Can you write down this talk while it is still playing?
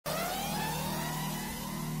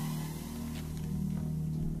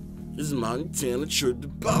It's Montana Tripp the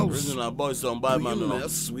boss. Original boy song by my man.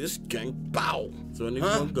 Swishgang bow. So when you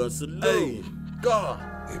gun salute. Hey, God.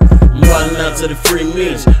 I'm wildin' out to the free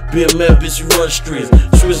means. BMF, bitch, you run streets.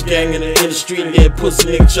 Swishgang in the industry, yeah,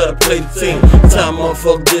 pussy nigga try to play the team. Time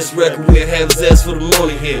motherfucker this record, we'll have his ass for the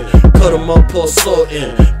morning here. Cut him up, pour salt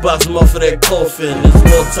in. Box him up for that coffin. There's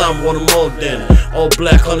more time, want them all then. All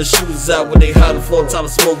black on the shooters out when they hiding for time to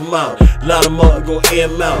smoke them out. Line them up, we gon' air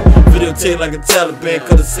them out. Videotape like a Taliban,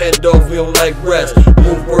 cut a sad dog, we don't like rats.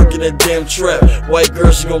 Move work in that damn trap. White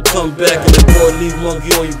girl, she gon' come back, and that boy leave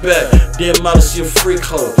monkey on your back. Damn model, she a freak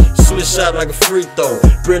hoe. Switch shot like a free throw.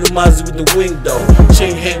 Brand new Mozzie with the wing though.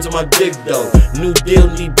 Chain hands on my dick though. New deal,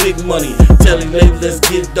 need big money. Telling label, let's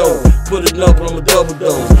get dough. Put it up on a double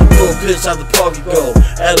dose. Throw a pitch out the parky go.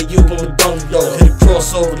 Alley-oop on the donkey though. Hit a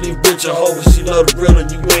crossover, leave bitch a hoe. She love the real and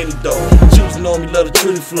you ain't it though. Choosing on me, love the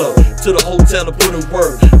truly flow. To the hotel to put in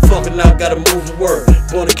work. Fucking out, gotta move to work.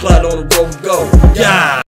 Bonnie Clyde on the road, go.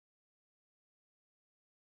 Yeah.